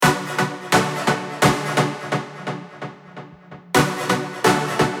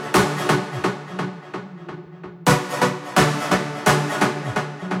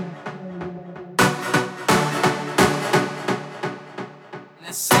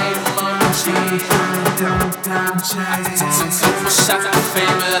same OG. I took a couple shots at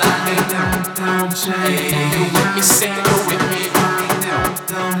fame, but I ain't never gonna change. Hey, you with me, say you with me. I ain't never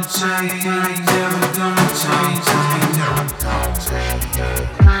gonna change. I ain't never gonna change. I ain't never gonna change.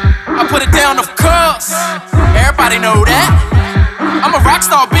 I put it down, of course. Everybody know that. I'm a rock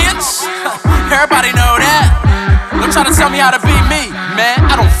star, bitch. Everybody know that. Don't try to tell me how to be me, man.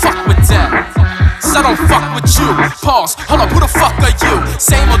 I don't fuck with that. So I don't fuck with you. Pause. Hold up, who the fuck are you?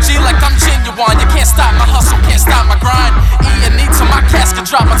 Same OG like I'm genuine. You can't stop my hustle, can't stop my grind. E&E till my casket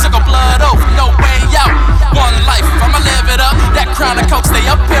drop. I took a blood oath, no way out. One life, I'ma live it up. That crown of coke stay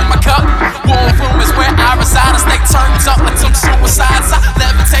up in my cup. War room is where I reside. I stay turned up like some suicides. I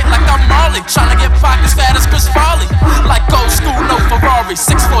levitate like I'm Marley, tryna get pockets fat as Chris Farley. Like old school, no Ferrari.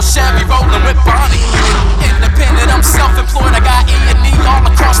 6'4" Chevy rolling with Bonnie. Independent, I'm self-employed. I got E&E all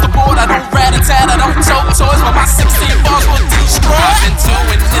across the board. I don't rat-a-tat, I don't tote toys, but my 16 bars will destroy. I've been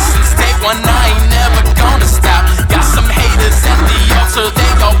doing this since day one. I ain't never gonna stop. Got some haters at the altar.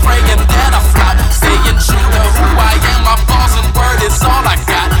 They all praying that I flop. Staying true to who I am. My balls and word is all I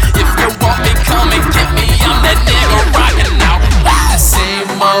got. If you want me, come and get me. I'm that nigga rockin' now. Same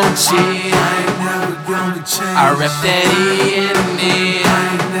OG. I ain't never gonna change. I rep that E&E. I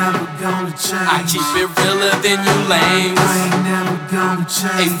ain't never gonna change. I keep it realer than you lames. I ain't never gonna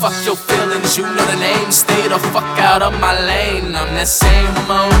change. Hey, fuck your feelings, you know the name. Stay the fuck out of my lane. I'm that same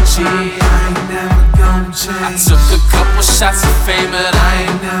OG. I ain't never gonna change. I took a couple shots of fame, but I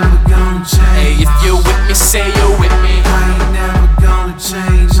ain't never gonna change. Hey, if you're with me, say you're with me. I ain't never gonna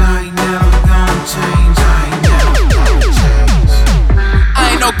change. I ain't never gonna change. I ain't never gonna change. I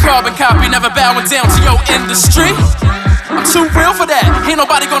ain't no carbon copy, never bowing down to your industry. I'm too real for that. Ain't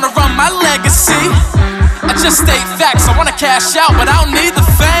nobody gonna run my legacy. I just state facts. I wanna cash out, but I don't need the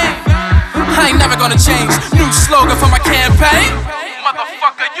fame. I ain't never gonna change. New slogan for my campaign.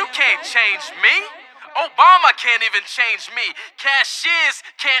 Motherfucker, you can't change me. Obama can't even change me. Cashiers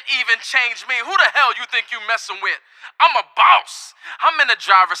can't even change me. Who the hell you think you messing with? I'm a boss. I'm in the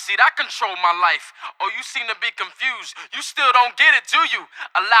driver's seat. I control my life. Oh, you seem to be confused. You still don't get it, do you?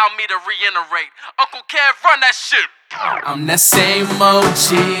 Allow me to reiterate. Uncle Kev, run that shit. I'm that same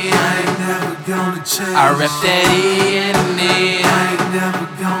OG. I ain't never gonna change. I rep that E&E. I ain't never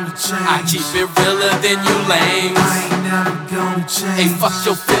gonna change. I keep it realer than you lames. I ain't never gonna change. Hey, fuck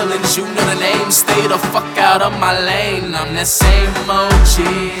your feelings, you know the name. Stay the fuck out of my lane. I'm that same OG.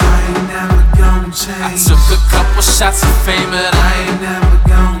 I ain't never gonna change. I took a couple shots of fame, but I ain't never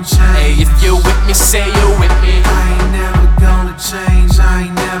gonna change. Hey, if you're with me, say you're with me. I ain't never gonna change.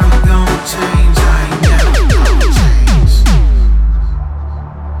 I ain't never gonna change. I ain't never gonna change.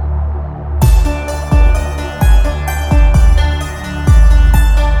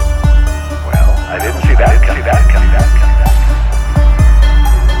 I didn't see that coming.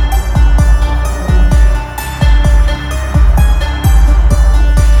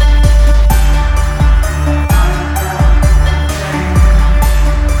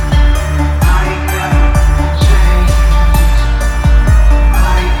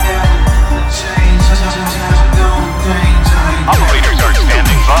 Operators are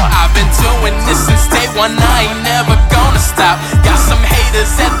standing by. I've been doing this since day one. I ain't never gonna stop. Got some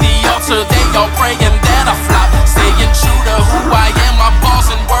haters at the altar. They all praying that I flop. Staying true to who I am. My balls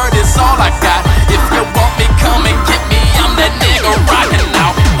and word is all I got. If you want me, come and get me. I'm that nigga rockin'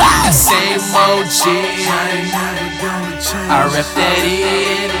 now. Same OG. I ain't never gonna change. I rep that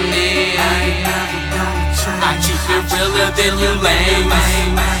E&E. I ain't never gonna change. I keep it realer than you lames.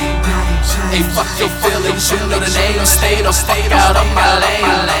 Hey, fuck your feelings, you know the name. Stay the fuck out of my lane.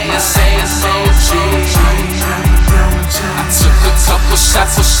 I'm that same OG. I took a couple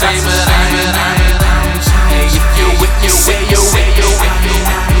shots of shame, but I